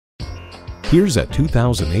Here's a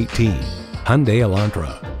 2018 Hyundai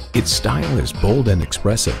Elantra. Its style is bold and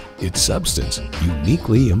expressive, its substance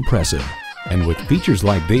uniquely impressive. And with features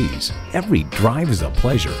like these, every drive is a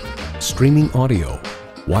pleasure. Streaming audio,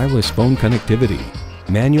 wireless phone connectivity,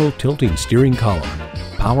 manual tilting steering column,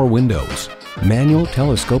 power windows, manual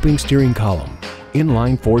telescoping steering column,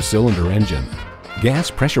 inline 4-cylinder engine,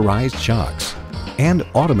 gas pressurized shocks, and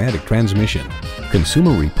automatic transmission.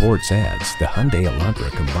 Consumer Reports adds the Hyundai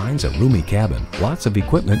Elantra combines a roomy cabin, lots of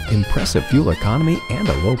equipment, impressive fuel economy, and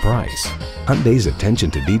a low price. Hyundai's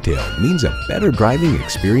attention to detail means a better driving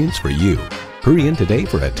experience for you. Hurry in today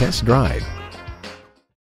for a test drive.